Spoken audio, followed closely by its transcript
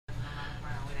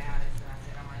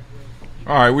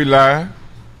All right, we live.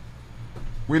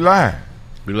 We live.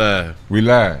 We live. We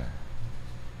live.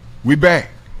 We back.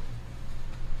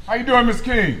 How you doing, Miss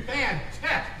King?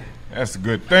 Fantastic. That's a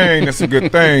good thing. That's a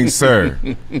good thing, sir.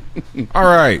 All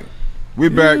right. We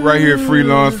back right here at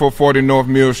Freelance, 440 North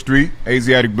Mill Street.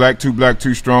 Asiatic Black,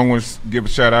 Two Strong. Want to give a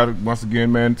shout out once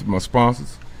again, man, to my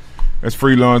sponsors. That's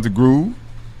Freelance The Groove,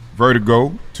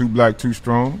 Vertigo, 2 Black, 2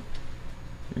 Strong.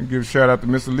 You can give a shout out to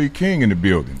Mr. Lee King in the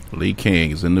building. Lee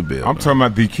King is in the building. I'm talking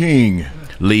about the King.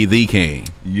 Lee the King.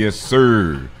 Yes,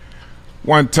 sir.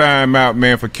 One time out,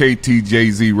 man, for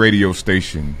KTJZ radio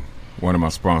station. One of my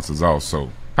sponsors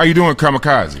also. How you doing,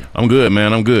 Kamikaze? I'm good,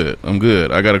 man. I'm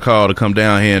good. I got a call to come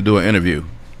down here and do an interview.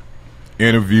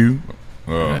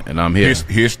 And I'm here.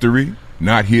 History,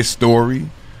 not his story.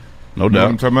 No doubt. You know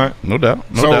what I'm talking about? No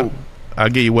doubt. No doubt. I'll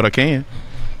give you what I can.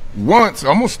 Once,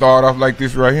 I'm going to start off like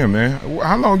this right here, man.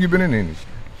 How long you been in the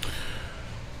industry?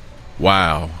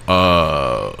 Wow.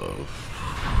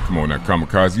 Come on now,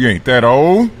 Kamikaze. You ain't that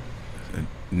old.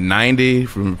 90,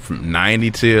 from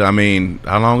 90 till, I mean,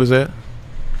 how long is that?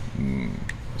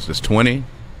 It's just 20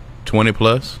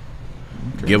 plus,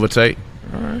 okay. Give or take.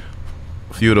 All right.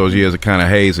 A few of those years are kind of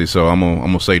hazy, so I'm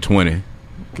gonna say 20.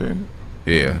 Okay.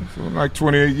 Yeah. So like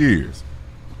 28 years.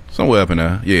 Somewhere up in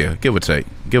there. Yeah, give or take.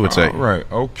 Give or take. All right.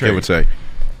 Okay. Give or take.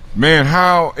 Man,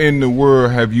 how in the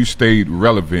world have you stayed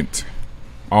relevant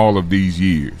all of these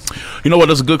years? You know what?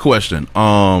 That's a good question.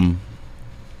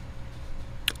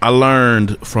 I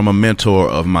learned from a mentor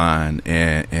of mine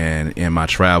and in my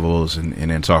travels and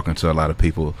in talking to a lot of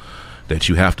people that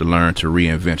you have to learn to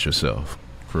reinvent yourself.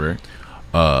 Correct.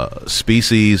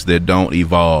 Species that don't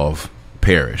evolve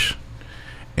perish.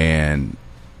 And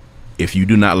if you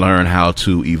do not learn how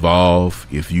to evolve,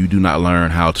 if you do not learn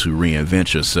how to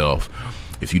reinvent yourself,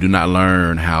 if you do not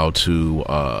learn how to,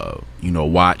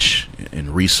 watch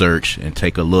and research and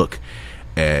take a look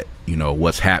at,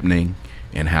 what's happening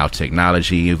and how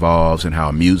technology evolves and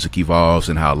how music evolves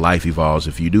and how life evolves,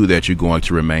 if you do that, you're going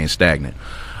to remain stagnant.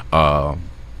 And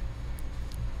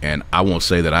I won't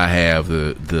say that I have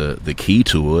the key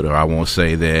to it, or I won't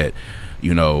say that,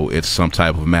 it's some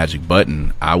type of magic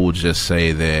button. I will just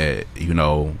say that,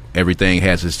 everything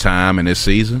has its time and its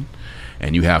season.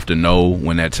 And you have to know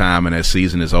when that time and that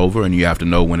season is over, and you have to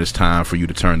know when it's time for you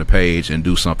to turn the page and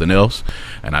do something else.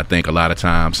 And I think a lot of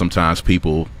times, sometimes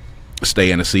people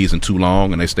stay in a season too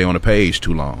long and they stay on the page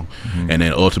too long. Mm-hmm. And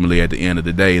then ultimately at the end of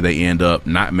the day, they end up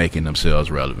not making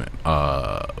themselves relevant.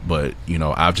 But,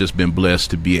 I've just been blessed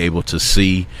to be able to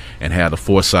see and have the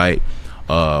foresight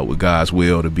with God's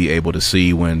will to be able to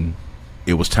see when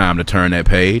it was time to turn that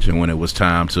page and when it was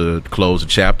time to close a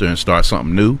chapter and start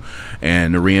something new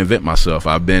and to reinvent myself.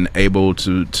 I've been able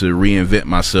to reinvent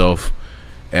myself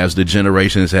as the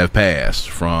generations have passed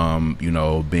from,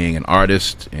 being an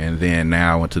artist and then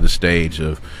now into the stage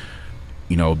of,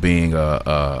 being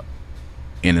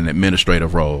in an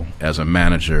administrative role, as a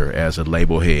manager, as a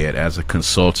label head, as a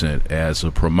consultant, as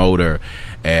a promoter,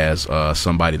 as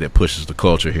somebody that pushes the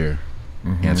culture here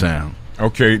in town.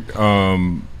 Okay.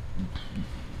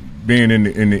 Being in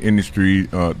the industry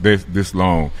this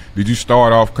long, did you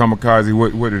start off Kamikaze?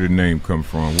 Where did the name come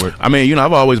from?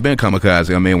 I've always been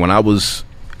Kamikaze. When I was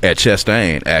at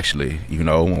Chastain, actually,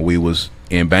 when we was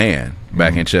in band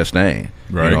back in Chastain,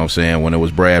 right. You know what I'm saying? When it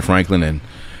was Brad Franklin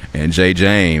and Jay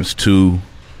James, two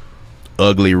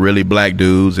ugly, really black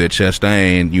dudes at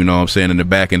Chastain, in the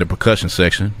back in the percussion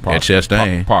section at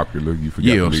Chastain. Popular, you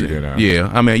forgot to leave that out.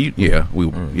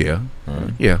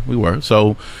 Yeah, we were.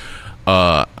 So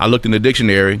I looked in the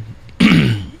dictionary.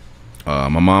 My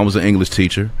mom was an English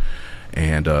teacher,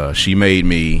 and she made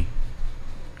me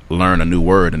learn a new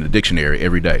word in the dictionary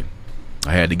every day.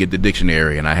 I had to get the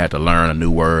dictionary and I had to learn a new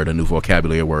word, a new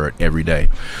vocabulary word every day.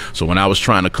 So when I was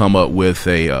trying to come up with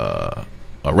a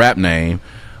rap name,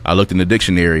 I looked in the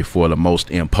dictionary for the most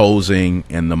imposing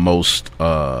and the most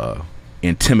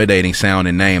intimidating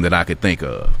sounding name that I could think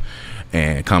of.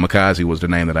 And Kamikaze was the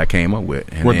name that I came up with.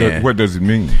 And what does it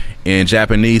mean? In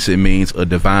Japanese, it means a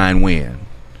divine wind.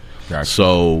 Gotcha.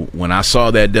 So when I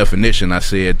saw that definition, I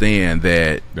said then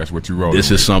that that's what you wrote.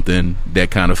 This is something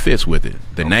that kind of fits with it.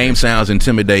 The name sounds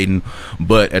intimidating,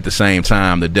 but at the same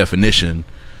time, the definition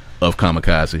of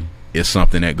Kamikaze is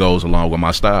something that goes along with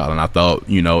my style. And I thought,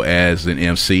 as an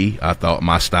MC, I thought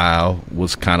my style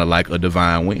was kind of like a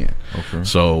divine wind. Okay.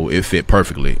 So it fit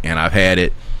perfectly, and I've had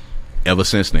it ever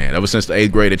since then. Ever since the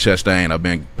 8th grade at Chastain, I've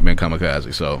been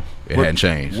Kamikaze, so it hadn't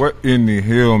changed. What in the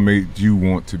hell made you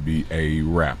want to be a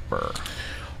rapper?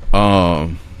 To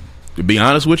be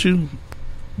honest with you,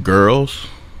 girls.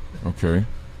 Okay. I'm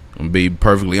gonna be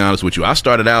perfectly honest with you. I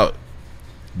started out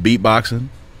beatboxing,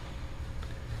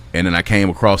 and then I came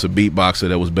across a beatboxer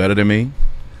that was better than me,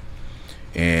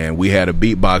 and we had a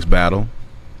beatbox battle.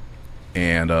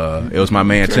 And it was my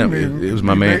man Tim. It was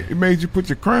my man. It made you put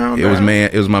your crown down.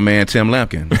 It was my man Tim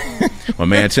Lampkin. My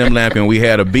man Tim Lampkin. We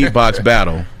had a beatbox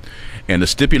battle, and the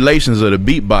stipulations of the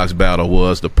beatbox battle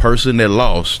was the person that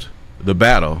lost the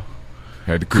battle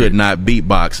could not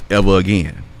beatbox ever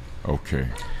again. Okay.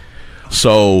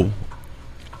 So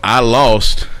I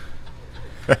lost.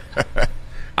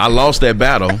 I lost that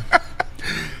battle.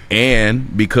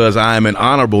 And because I am an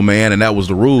honorable man, and that was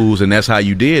the rules, and that's how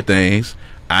you did things,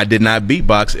 I did not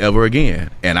beatbox ever again.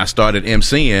 And I started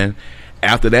MCing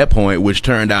after that point, which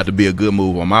turned out to be a good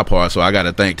move on my part. So I got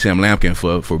to thank Tim Lampkin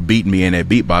for beating me in that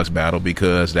beatbox battle,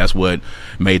 because that's what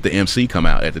made the MC come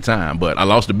out at the time. But I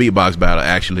lost the beatbox battle,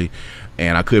 actually,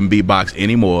 and I couldn't beatbox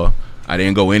anymore. I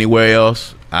didn't go anywhere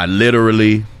else. I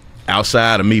literally,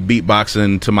 outside of me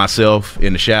beatboxing to myself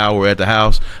in the shower at the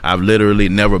house, I've literally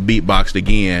never beatboxed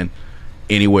again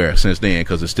anywhere since then,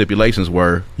 because the stipulations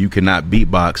were you cannot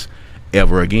beatbox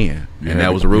ever again, and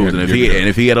that was the rules. And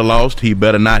if he had lost, he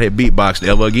better not have beatboxed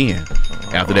ever again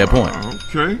after that point.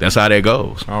 Okay, that's how that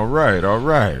goes. All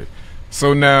right.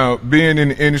 So now, being in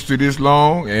the industry this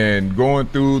long and going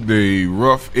through the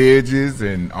rough edges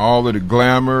and all of the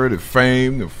glamour, the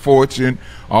fame, the fortune,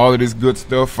 all of this good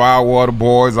stuff, Firewater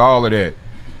Boys, all of that,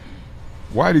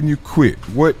 why didn't you quit?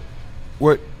 What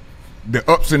the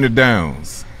ups and the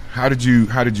downs? How did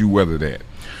you weather that?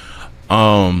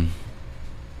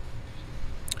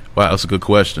 Wow, that's a good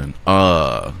question.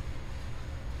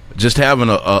 Just having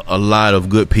a lot of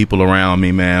good people around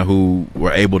me, man, who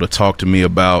were able to talk to me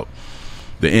about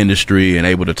the industry and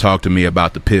able to talk to me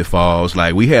about the pitfalls.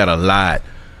 Like, we had a lot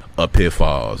of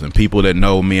pitfalls, and people that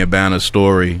know me and Banner's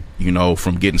story, you know,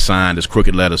 from getting signed as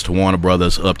Crooked Letters to Warner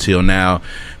Brothers up till now,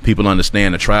 people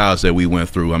understand the trials that we went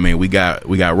through. I mean, we got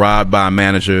robbed by a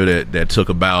manager that took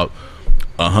about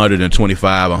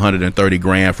 125, 130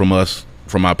 grand from us,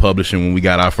 from our publishing, when we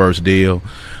got our first deal,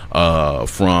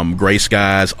 from Gray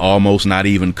Skies almost not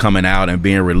even coming out and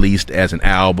being released as an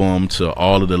album, to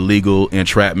all of the legal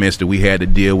entrapments that we had to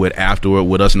deal with afterward,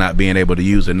 with us not being able to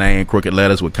use the name Crooked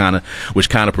Letters, which kind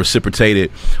of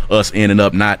precipitated us ending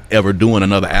up not ever doing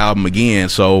another album again.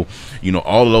 So, you know,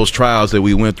 all of those trials that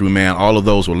we went through, man, all of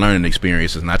those were learning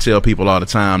experiences. And I tell people all the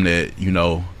time that, you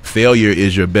know, failure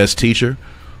is your best teacher.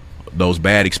 Those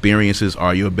bad experiences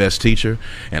are your best teacher.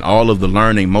 And all of the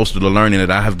learning, most of the learning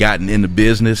that I have gotten in the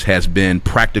business has been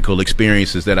practical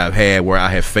experiences that I've had where I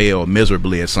have failed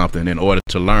miserably at something in order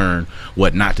to learn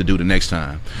what not to do the next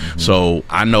time. Mm-hmm. So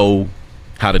I know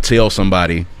how to tell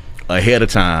somebody ahead of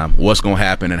time what's going to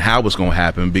happen and how it's going to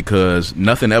happen, because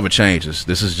nothing ever changes.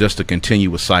 This is just a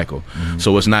continuous cycle. Mm-hmm.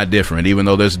 So it's not different. Even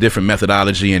though there's different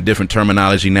methodology and different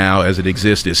terminology now as it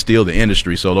exists, it's still the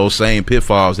industry. So those same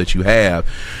pitfalls that you have,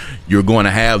 you're going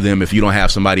to have them if you don't have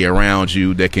somebody around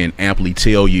you that can amply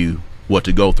tell you what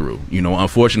to go through. You know,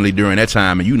 unfortunately, during that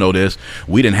time, and you know this,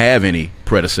 we didn't have any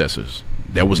predecessors.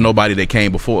 There was nobody that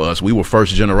came before us. We were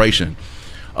first generation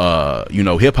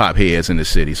hip hop heads in the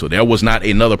city. So there was not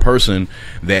another person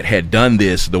that had done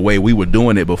this the way we were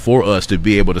doing it before us to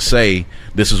be able to say,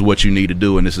 this is what you need to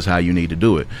do and this is how you need to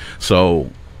do it.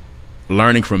 So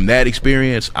learning from that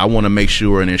experience, I want to make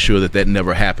sure and ensure that that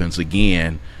never happens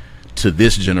again to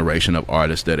this generation of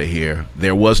artists that are here.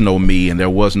 There was no me and there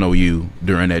was no you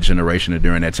during that generation and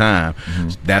during that time.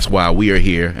 Mm-hmm. That's why we are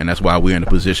here, and that's why we're in the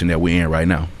position that we're in right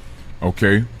now.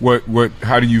 Okay.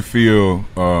 How do you feel,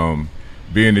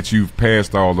 being that you've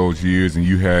passed all those years and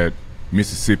you had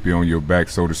Mississippi on your back,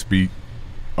 so to speak,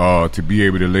 to be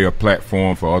able to lay a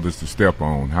platform for others to step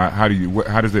on? How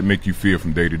does that make you feel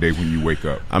from day to day when you wake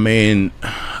up? I mean,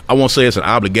 I won't say it's an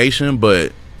obligation,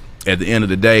 but at the end of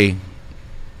the day,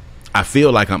 I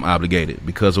feel like I'm obligated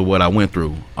because of what I went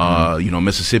through. Mm-hmm.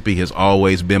 Mississippi has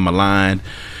always been maligned.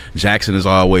 Jackson has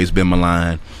always been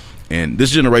maligned. And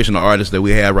this generation of artists that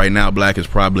we have right now, Black, is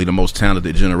probably the most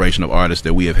talented generation of artists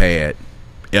that we have had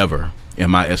ever,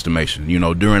 in my estimation. You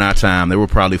know, during our time, there were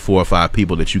probably 4 or 5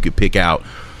 people that you could pick out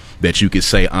that you could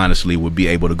say honestly would be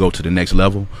able to go to the next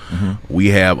level. Mm-hmm. We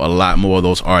have a lot more of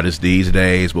those artists these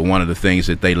days, but one of the things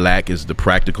that they lack is the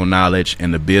practical knowledge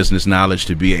and the business knowledge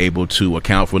to be able to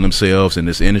account for themselves in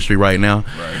this industry right now.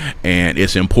 Right. And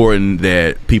it's important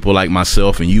that people like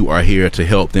myself and you are here to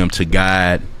help them to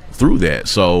guide through that.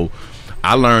 So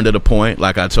I learned at a point,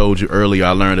 like I told you earlier,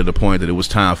 I learned at a point that it was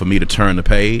time for me to turn the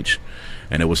page.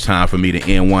 And it was time for me to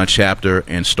end one chapter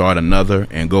and start another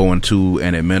and go into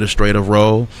an administrative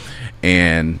role.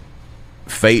 And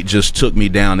fate just took me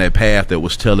down that path that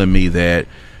was telling me that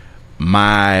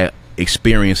my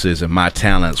experiences and my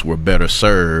talents were better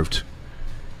served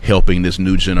helping this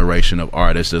new generation of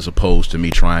artists as opposed to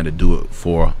me trying to do it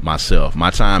for myself.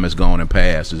 My time has gone and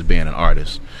passed as being an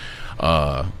artist.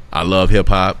 I love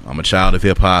hip-hop. I'm a child of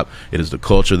hip-hop. It is the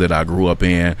culture that I grew up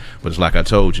in. But it's like I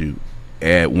told you,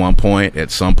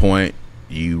 at some point,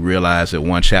 you realize that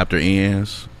one chapter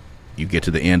ends, you get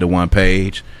to the end of one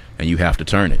page, and you have to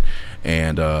turn it.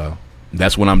 And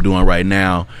that's what I'm doing right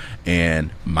now.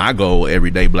 And my goal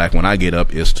every day, Black, when I get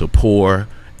up, is to pour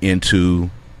into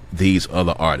these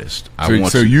other artists.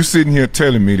 So you sitting here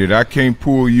telling me that I can't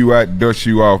pull you out, dust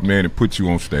you off, man, and put you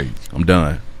on stage? I'm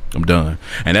done.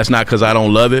 And that's not because I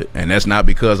don't love it, and that's not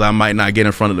because I might not get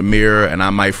in front of the mirror and I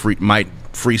might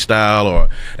freestyle, or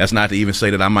that's not to even say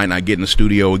that I might not get in the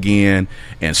studio again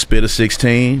and spit a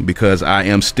 16, because I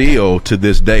am still to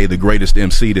this day the greatest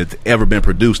MC that's ever been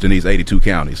produced in these 82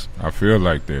 counties. I feel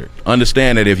like that.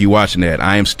 Understand that if you're watching that,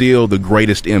 I am still the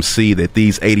greatest MC that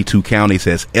these 82 counties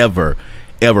has ever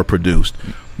produced.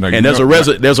 Now, and there's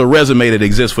a resume that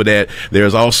exists for that.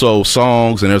 There's also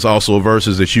songs and there's also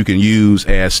verses that you can use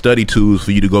as study tools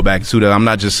for you to go back to that. I'm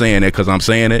not just saying that because I'm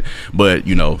saying it, but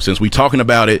since we're talking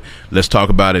about it, let's talk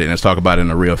about it, and let's talk about it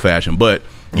in a real fashion. But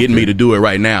getting me to do it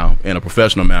right now in a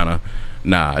professional manner,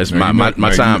 nah, it's my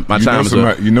time. My time is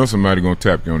up. Somebody gonna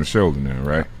tap you on the shoulder now,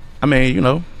 right? I mean,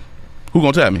 who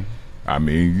gonna tap me? I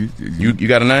mean, you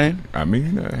got a name? I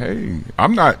mean, hey,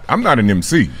 I'm not an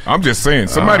MC. I'm just saying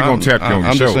somebody gonna tap you on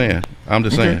the shoulder. I'm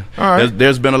just saying. All right.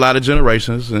 There's been a lot of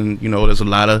generations, and there's a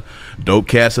lot of dope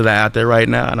cats that are out there right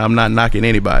now, and I'm not knocking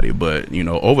anybody, but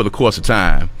over the course of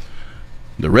time,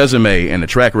 the resume and the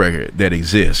track record that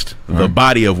exists, the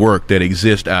body of work that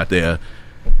exists out there,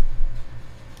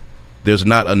 there's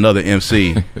not another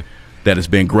MC that has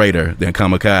been greater than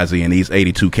Kamikaze in these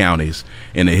 82 counties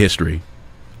in the history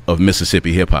of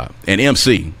Mississippi hip-hop. And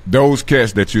MC, those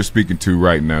cats that you're speaking to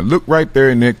right now, look right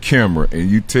there in that camera and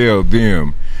you tell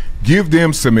them, give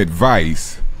them some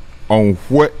advice on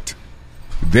what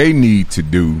they need to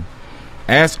do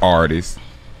as artists,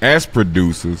 as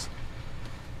producers,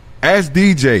 as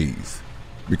DJs,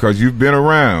 because you've been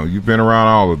around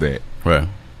all of that, right,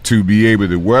 to be able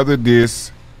to weather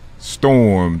this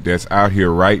storm that's out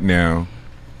here right now,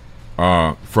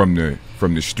 from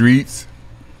the streets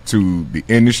to the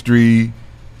industry,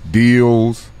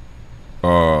 deals,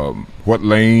 what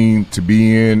lane to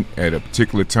be in at a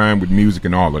particular time with music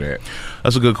and all of that.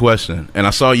 That's a good question. And I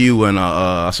saw you and a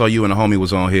homie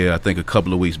was on here, I think a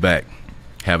couple of weeks back,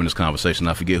 having this conversation.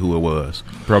 I forget who it was.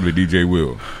 Probably DJ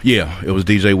Will. Yeah, it was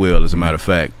DJ Will, as a matter of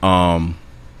fact. One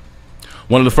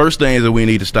of the first things that we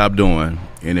need to stop doing,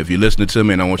 and if you're listening to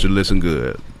me and I want you to listen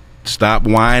good, stop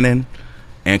whining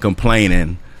and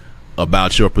complaining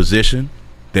about your position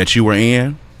that you were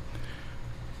in.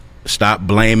 Stop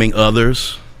blaming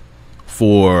others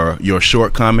for your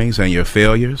shortcomings and your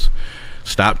failures.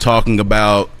 Stop talking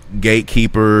about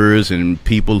gatekeepers and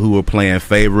people who are playing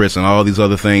favorites and all these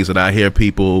other things that I hear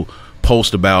people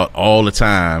post about all the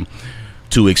time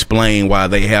to explain why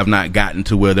they have not gotten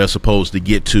to where they're supposed to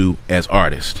get to as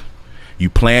artists. You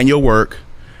plan your work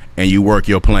and you work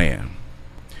your plan.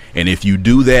 And if you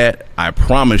do that, I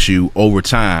promise you, over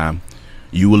time,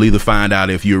 you will either find out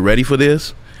if you're ready for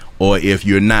this or if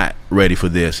you're not ready for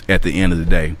this at the end of the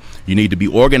day. You need to be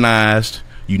organized.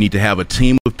 You need to have a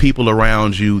team of people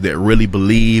around you that really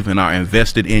believe and are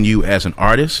invested in you as an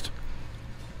artist.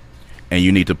 And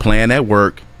you need to plan that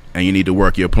work, and you need to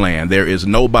work your plan. There is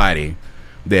nobody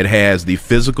that has the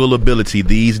physical ability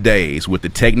these days with the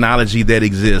technology that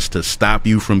exists to stop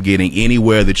you from getting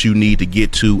anywhere that you need to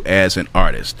get to as an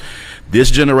artist. This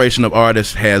generation of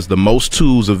artists has the most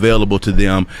tools available to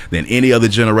them than any other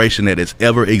generation that has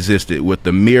ever existed. With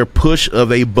the mere push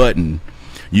of a button,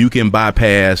 you can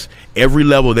bypass every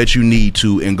level that you need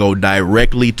to and go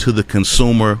directly to the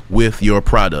consumer with your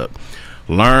product.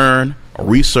 Learn,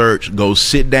 research, go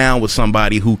sit down with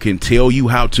somebody who can tell you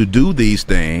how to do these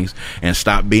things, and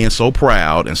stop being so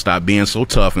proud and stop being so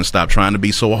tough and stop trying to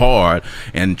be so hard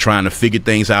and trying to figure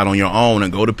things out on your own,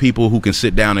 and go to people who can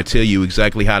sit down and tell you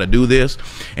exactly how to do this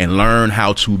and learn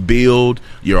how to build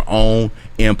your own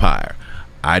empire.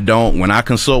 When I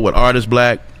consult with artists,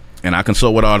 Black, and I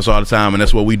consult with artists all the time, and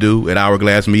that's what we do at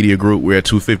Hourglass Media Group. We're at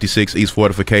 256 East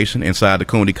Fortification inside the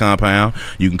Cooney compound.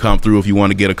 You can come through if you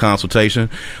want to get a consultation.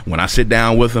 When I sit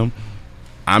down with them,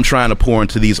 I'm trying to pour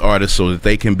into these artists so that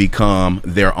they can become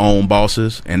their own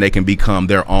bosses and they can become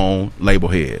their own label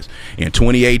heads. In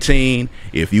 2018,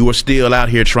 if you are still out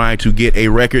here trying to get a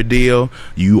record deal,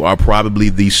 you are probably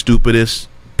the stupidest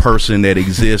person that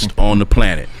exists on the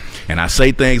planet. And I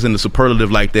say things in the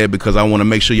superlative like that because I want to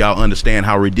make sure y'all understand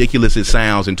how ridiculous it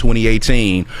sounds in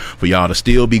 2018 for y'all to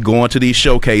still be going to these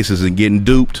showcases and getting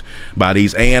duped by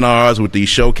these A&Rs with these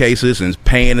showcases and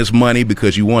paying this money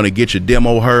because you want to get your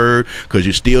demo heard, because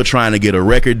you're still trying to get a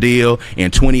record deal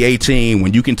in 2018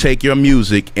 when you can take your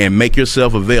music and make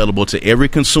yourself available to every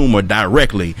consumer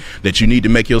directly that you need to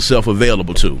make yourself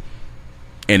available to.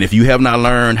 And if you have not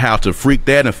learned how to freak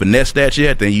that and finesse that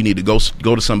yet, then you need to go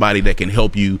to somebody that can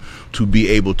help you to be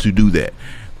able to do that.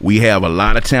 We have a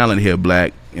lot of talent here,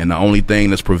 Black, and the only thing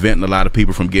that's preventing a lot of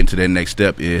people from getting to that next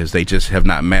step is they just have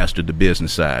not mastered the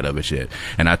business side of it yet.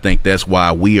 And I think that's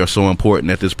why we are so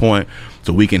important at this point,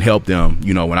 so we can help them.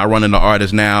 You know, when I run into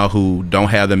artists now who don't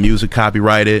have their music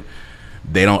copyrighted,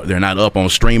 they're not up on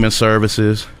streaming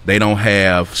services, they don't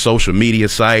have social media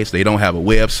sites, they don't have a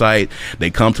website, they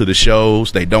come to the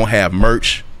shows, they don't have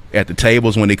merch at the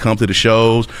tables when they come to the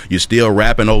shows, you're still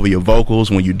rapping over your vocals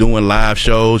when you're doing live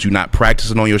shows, you're not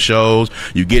practicing on your shows,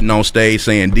 you're getting on stage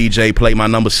saying DJ play my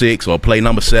number 6 or play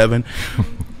number 7.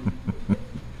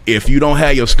 If you don't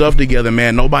have your stuff together,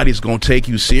 man, nobody's gonna take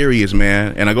you serious,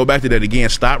 man. And I go back to that again,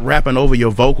 stop rapping over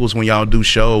your vocals when y'all do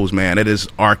shows, man. That is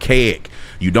archaic.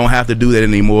 You don't have to do that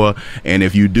anymore. And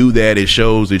if you do that, it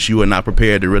shows that you are not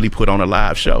prepared to really put on a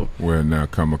live show. Well, now,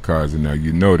 Kamikaze, now,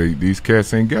 you know these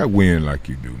cats ain't got wind like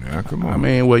you do now. Come on. I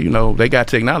mean, well, you know, they got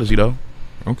technology, though.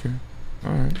 Okay.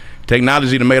 All right.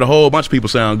 Technology that made a whole bunch of people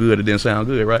sound good. It didn't sound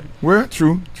good, right? Well,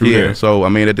 true. Yeah, that. So, I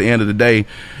mean, at the end of the day,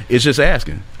 it's just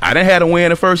asking. I didn't have to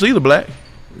win at first either, Black.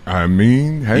 I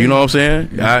mean, hey. You know what I'm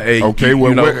saying? Okay,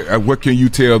 well, you know, what can you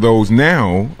tell those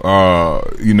now,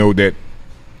 you know, that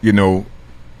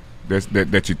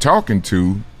you're talking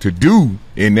to do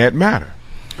in that matter?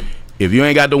 If you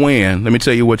ain't got to win, let me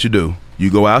tell you what you do. You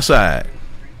go outside.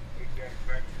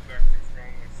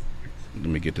 Let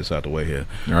me get this out the way here.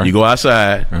 Right. You go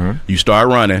outside, you start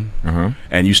running,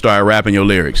 and you start rapping your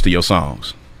lyrics to your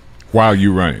songs. While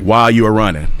you running. While you are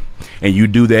running. And you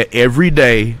do that every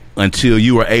day until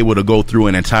you are able to go through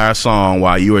an entire song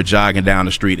while you are jogging down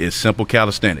the street. It's simple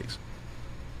calisthenics.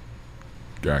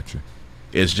 Gotcha.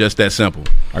 It's just that simple.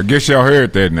 I guess y'all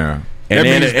heard that now.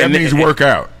 That means work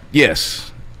out.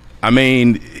 Yes. I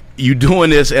mean, you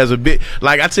doing this as a bit,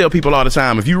 like I tell people all the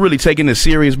time, if you're really taking this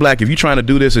serious, Black, if you're trying to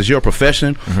do this as your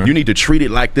profession, you need to treat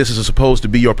it like this is supposed to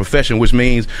be your profession, which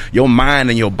means your mind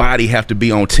and your body have to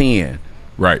be on 10.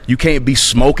 Right. You can't be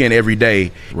smoking every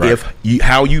day. Right.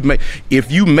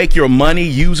 If you make your money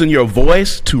using your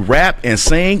voice to rap and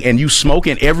sing and you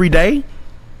smoking every day,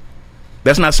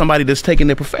 that's not somebody that's taking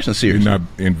their profession seriously. You're not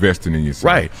investing in yourself.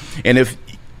 Right. And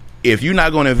if you're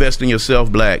not going to invest in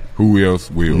yourself, Black, who else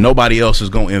will? Nobody else is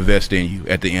going to invest in you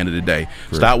at the end of the day.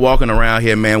 Correct. Stop walking around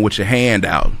here, man, with your hand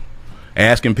out,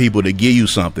 asking people to give you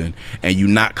something, and you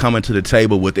not coming to the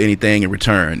table with anything in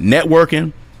return.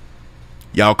 Networking,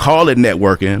 y'all call it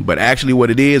networking, but actually what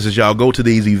it is y'all go to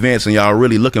these events and y'all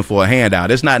really looking for a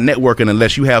handout. It's not networking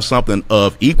unless you have something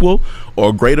of equal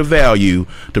or greater value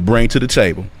to bring to the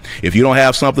table. If you don't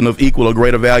have something of equal or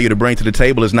greater value to bring to the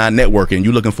table, it's not networking.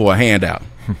 You're looking for a handout.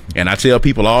 And I tell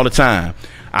people all the time,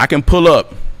 I can pull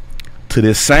up to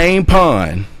this same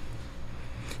pond.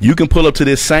 You can pull up to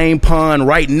this same pond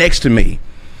right next to me,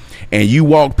 and you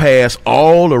walk past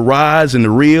all the rods and the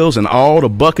reels and all the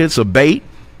buckets of bait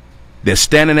that's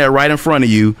standing there right in front of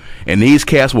you, and these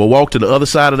cats will walk to the other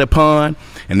side of the pond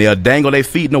and they'll dangle their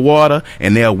feet in the water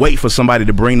and they'll wait for somebody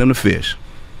to bring them the fish.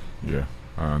 Yeah,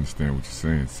 I understand what you're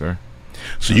saying, sir.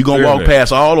 So you're going to walk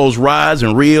past all those rods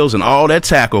and reels and all that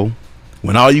tackle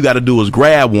when all you got to do is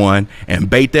grab one and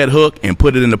bait that hook and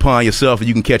put it in the pond yourself, and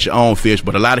you can catch your own fish.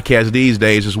 But a lot of cats these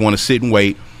days just want to sit and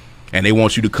wait, and they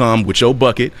want you to come with your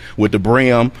bucket with the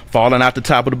brim falling out the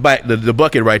top of the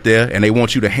bucket right there, and they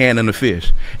want you to hand them the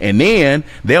fish. And then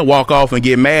they'll walk off and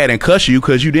get mad and cuss you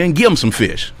because you didn't give them some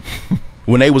fish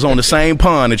when they was on the same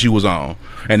pond that you was on.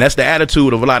 And that's the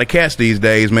attitude of a lot of cats these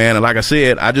days, man. And like I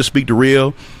said, I just speak the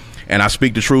real, and I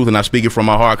speak the truth, and I speak it from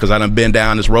my heart because I done been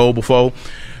down this road before.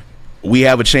 We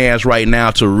have a chance right now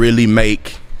to really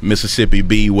make Mississippi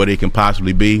be what it can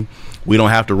possibly be. We don't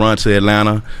have to run to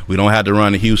Atlanta. We don't have to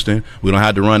run to Houston. We don't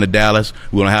have to run to Dallas.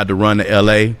 We don't have to run to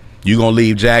L.A. You're going to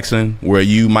leave Jackson, where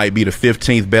you might be the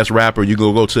 15th best rapper. You're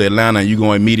going to go to Atlanta, and you're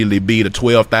going to immediately be the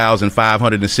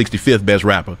 12,565th best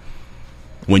rapper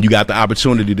when you got the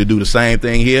opportunity to do the same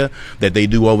thing here that they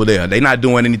do over there. They're not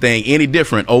doing anything any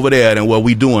different over there than what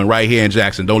we doing right here in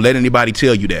Jackson. Don't let anybody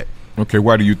tell you that. Okay,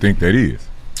 why do you think that is?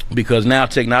 Because now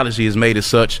technology has made it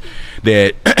such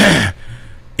that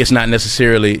it's not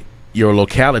necessarily your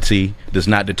locality does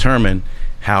not determine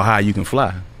how high you can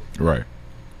fly. Right.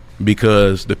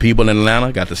 because the people in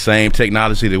Atlanta got the same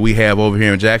technology that we have over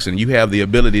here in Jackson. You have the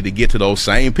ability to get to those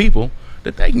same people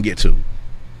that they can get to.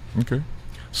 Okay.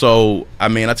 So, I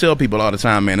mean, I tell people all the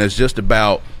time, man, it's just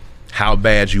about how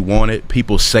bad you want it.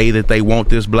 People say that they want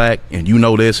this, Black, and you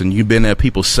know this, and you've been there.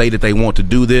 People say that they want to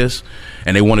do this,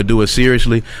 and they want to do it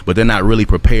seriously, but they're not really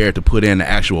prepared to put in the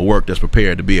actual work that's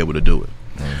prepared to be able to do it.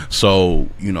 So,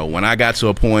 you know, when I got to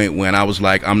a point when I was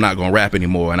like, I'm not going to rap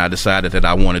anymore, and I decided that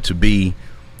I wanted to be,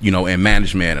 you know, in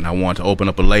management, and I wanted to open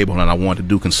up a label, and I wanted to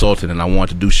do consulting, and I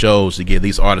wanted to do shows to give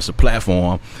these artists a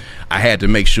platform, I had to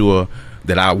make sure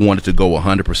that I wanted to go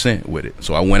 100% with it.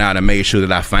 So I went out and made sure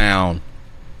that I found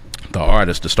the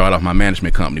artist to start off my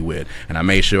management company with, and I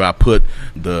made sure I put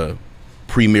the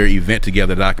premier event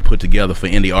together that I could put together for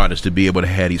indie artists to be able to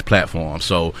have these platforms.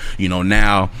 So, you know,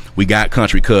 now we got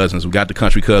Country Cousins, we got the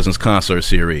Country Cousins concert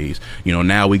series, you know,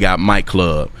 now we got Mike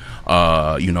Club,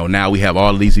 you know, now we have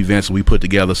all of these events we put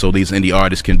together so these indie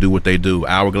artists can do what they do.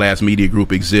 Hourglass Media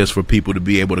Group exists for people to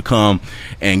be able to come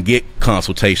and get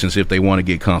consultations if they want to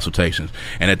get consultations.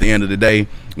 And at the end of the day,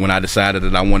 when I decided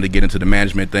that I wanted to get into the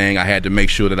management thing, I had to make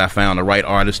sure that I found the right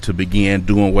artist to begin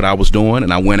doing what I was doing,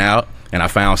 and I went out and I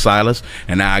found Silas,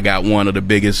 and now I got one of the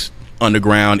biggest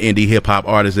underground indie hip-hop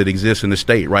artists that exists in the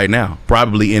state right now,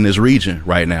 probably in this region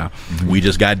right now. Mm-hmm. We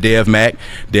just got Dev Mac.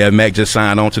 Dev Mac just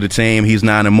signed on to the team. He's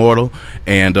non-immortal,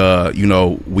 and you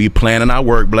know, we planning our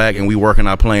work, Black, and we working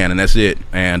our plan, and that's it.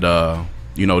 And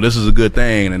you know, this is a good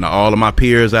thing, and all of my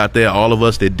peers out there, all of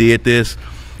us that did this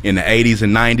in the 80s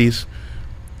and 90s,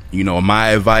 you know,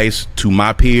 my advice to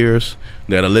my peers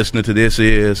that are listening to this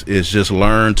is just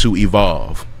learn to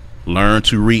evolve. Learn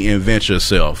to reinvent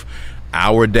yourself.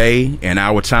 Our day and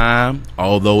our time,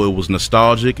 although it was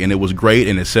nostalgic and it was great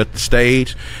and it set the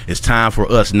stage, it's time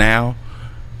for us now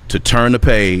to turn the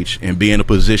page and be in a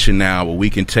position now where we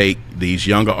can take these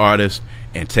younger artists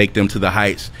and take them to the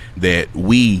heights that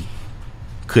we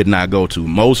could not go to.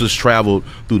 Moses traveled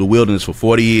through the wilderness for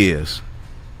 40 years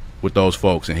with those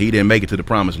folks, and he didn't make it to the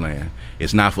promised land.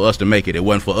 It's not for us to make it. It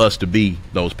wasn't for us to be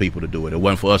those people to do it. It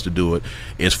wasn't for us to do it.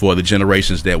 It's for the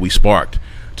generations that we sparked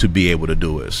to be able to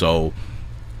do it. So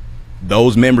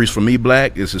those memories for me,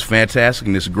 Black, this is fantastic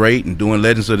and it's great, and doing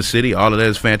Legends of the City, all of that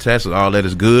is fantastic, all that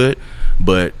is good,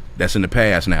 but that's in the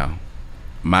past now.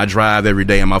 My drive every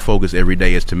day and my focus every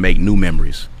day is to make new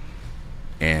memories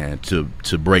and to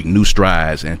break new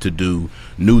strides and to do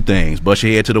new things. Bust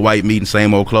your head to the white meat and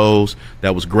same old clothes.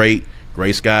 That was great.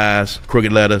 Gray Skies,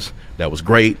 Crooked Letters, that was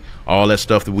great. All that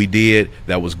stuff that we did,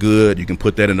 that was good. You can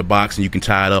put that in the box and you can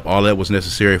tie it up. All that was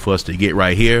necessary for us to get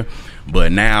right here.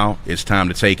 But now it's time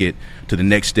to take it to the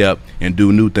next step and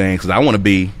do new things. Because I want to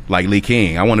be like Lee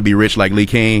King. I want to be rich like Lee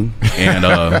King. And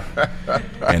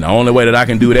and the only way that I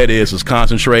can do that is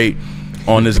concentrate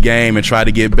on this game and try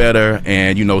to get better,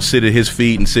 and, you know, sit at his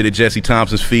feet and sit at Jesse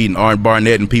Thompson's feet and Art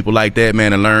Barnett and people like that,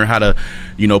 man, and learn how to,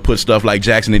 you know, put stuff like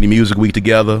Jackson Indie Music Week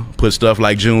together, put stuff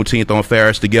like Juneteenth on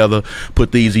Ferris together,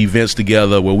 put these events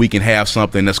together where we can have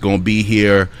something that's going to be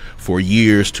here for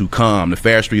years to come. The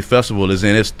Ferris Street Festival is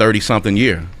in its 30-something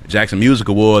year. Jackson Music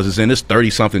Awards is in its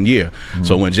 30-something year. Mm-hmm.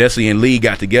 So when Jesse and Lee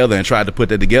got together and tried to put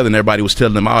that together and everybody was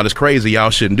telling them, oh, that's crazy, y'all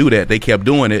shouldn't do that, they kept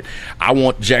doing it. I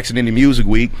want Jackson Indie Music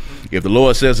Week. If the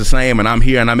Lord says the same and I'm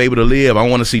here and I'm able to live, I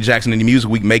want to see Jackson Indie Music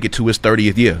Week make it to its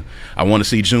 30th year. I want to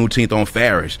see Juneteenth on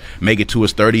Farish make it to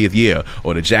its 30th year.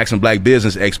 Or the Jackson Black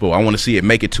Business Expo, I want to see it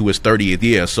make it to its 30th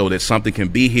year so that something can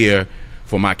be here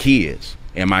for my kids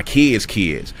and my kids'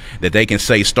 kids, that they can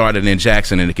say started in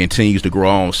Jackson and it continues to grow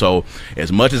on. So as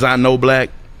much as I know, Black,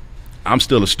 I'm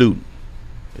still a student.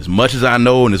 As much as I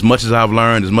know and as much as I've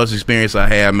learned, as much experience I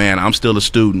have, man, I'm still a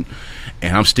student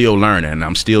and I'm still learning. And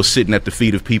I'm still sitting at the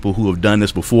feet of people who have done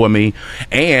this before me.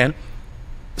 And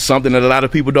something that a lot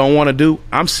of people don't want to do,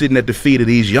 I'm sitting at the feet of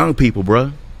these young people,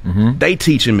 bruh. Mm-hmm. They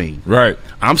teaching me. Right.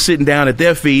 I'm sitting down at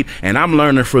their feet and I'm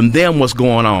learning from them what's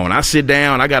going on. I sit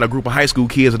down, I got a group of high school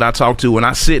kids that I talk to, and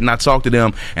I sit and I talk to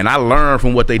them and I learn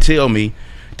from what they tell me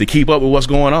to keep up with what's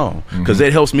going on, because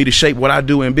it helps me to shape what I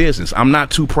do in business. I'm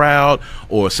not too proud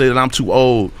or say that I'm too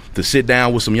old to sit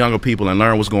down with some younger people and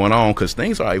learn what's going on, because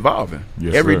things are evolving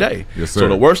every day. Yes, sir. So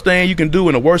the worst thing you can do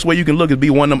and the worst way you can look is be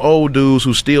one of them old dudes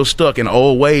who's still stuck in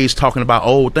old ways talking about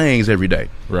old things every day.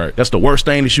 Right. That's the worst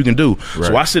thing that you can do. Right.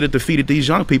 So I sit at the feet of these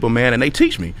young people, man, and they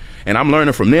teach me. And I'm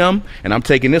learning from them, and I'm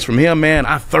taking this from him, man.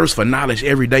 I thirst for knowledge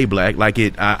every day, Black. Like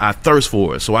I thirst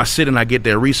for it. So I sit and I get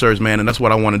their research, man, and that's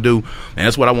what I want to do. And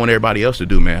that's what I want everybody else to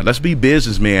do, man. Let's be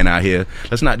businessmen out here.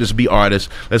 Let's not just be artists.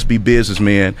 Let's be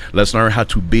businessmen. Let's learn how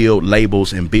to build build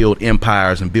labels and build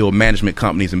empires and build management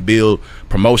companies and build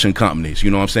promotion companies.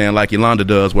 You know what I'm saying? Like Yolanda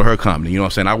does with her company. You know what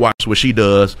I'm saying? I watch what she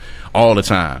does all the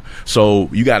time. So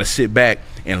you got to sit back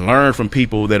and learn from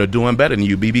people that are doing better than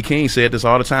you. B.B. King said this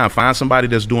all the time. Find somebody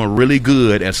that's doing really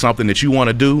good at something that you want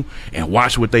to do and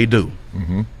watch what they do.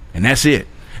 And that's it.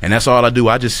 And that's all I do.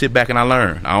 I just sit back and I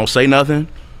learn. I don't say nothing.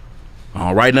 I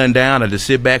don't write nothing down. I just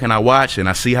sit back and I watch and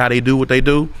I see how they do what they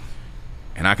do.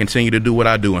 And I continue to do what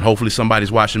I do. And hopefully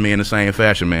somebody's watching me in the same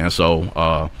fashion, man.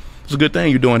 So it's a good thing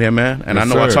you're doing here, man. And yes, I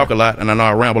know sir. I talk a lot and I know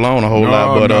I ramble on a whole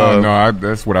lot. But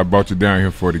that's what I brought you down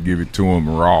here for, to give it to them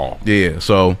raw. Yeah.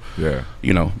 So, yeah.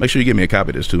 You know, make sure you give me a copy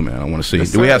of this too, man. I want to see.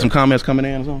 Yes, do we sir. have some comments coming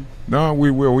in or something? No, we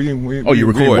will. We you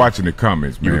record? We watching the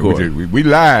comments, man. You record. We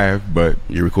live, but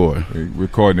you record. We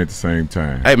recording at the same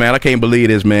time. Hey, man, I can't believe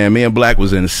this, man. Me and Black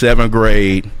was in the 7th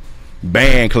grade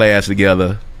band class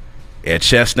together at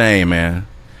Chastain, man.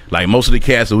 Like most of the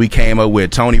cats that we came up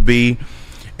with, Tony B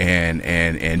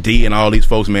and D and all these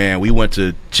folks, man, we went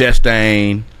to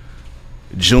Chastain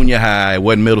junior high. It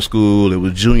wasn't middle school. It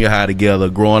was junior high together,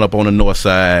 growing up on the north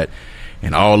side.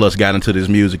 And all of us got into this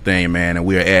music thing, man, and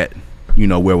we're at, you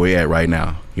know, where we're at right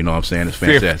now. You know what I'm saying? It's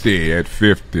fantastic.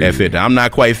 50. At 50. I'm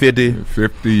not quite 50.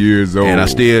 50 years old. And I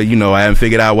still, you know, I haven't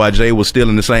figured out why Jay was still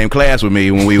in the same class with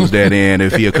me when we was that in.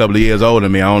 If he a couple of years older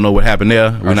than me, I don't know what happened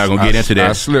there. We're not going to get into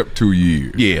that. I slipped 2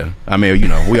 years. Yeah. I mean, you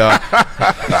know, we are.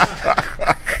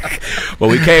 But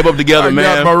we came up together, man.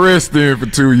 I got my wrist in for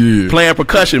 2 years. Playing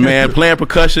percussion, man. Playing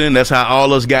percussion. That's how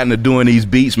all us got into doing these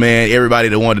beats, man. Everybody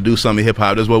that wanted to do something hip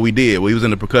hop, that's what we did. We was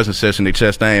in the percussion session at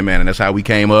Chastain, man, and that's how we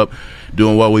came up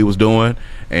doing what we was doing.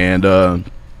 And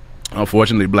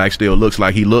unfortunately, Black still looks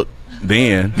like he looked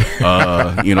then.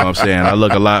 You know what I'm saying? I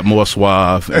look a lot more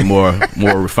suave and more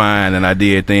refined than I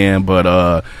did then.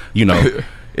 But you know,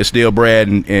 it's still Brad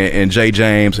and Jay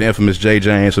James, infamous Jay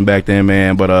James from back then,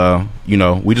 man. But you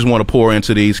know, we just want to pour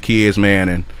into these kids, man,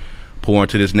 and pour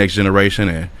into this next generation.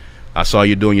 And I saw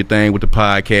you doing your thing with the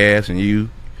podcast, and you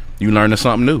learning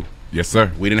something new. Yes,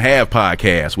 sir. We didn't have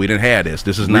podcasts. We didn't have this.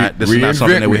 This is not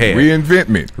something that we had. Reinvent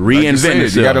me.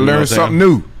 Reinvent you got to learn something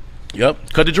new.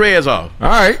 Yep. Cut the dreads off. All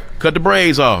right. Cut the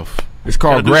braids off. It's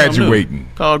called graduating.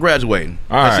 Called graduating.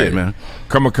 That's it, man.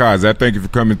 Kamikaze, I thank you for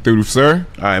coming through, sir.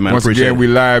 All right, man. Once again, we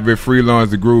live at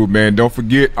Freelance the Groove, man. Don't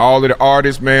forget all of the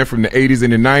artists, man, from the 80s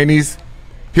and the 90s,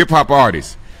 hip-hop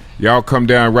artists. Y'all come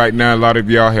down right now. A lot of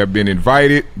y'all have been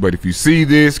invited, but if you see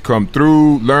this, come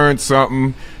through, learn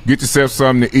something, get yourself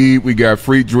something to eat. We got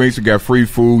free drinks, we got free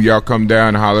food. Y'all come down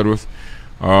and holler at us.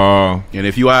 And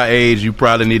if you our age, you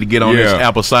probably need to get on this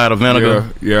apple cider vinegar.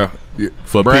 Yeah.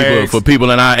 For people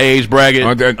in our age bracket.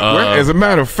 As a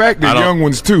matter of fact, the young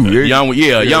ones too. Young ones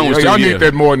too. Y'all need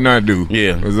that more than I do.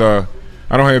 Yeah. Because I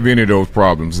don't have any of those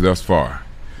problems thus far.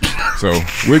 So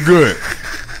we're good.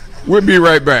 We'll be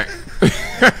right back.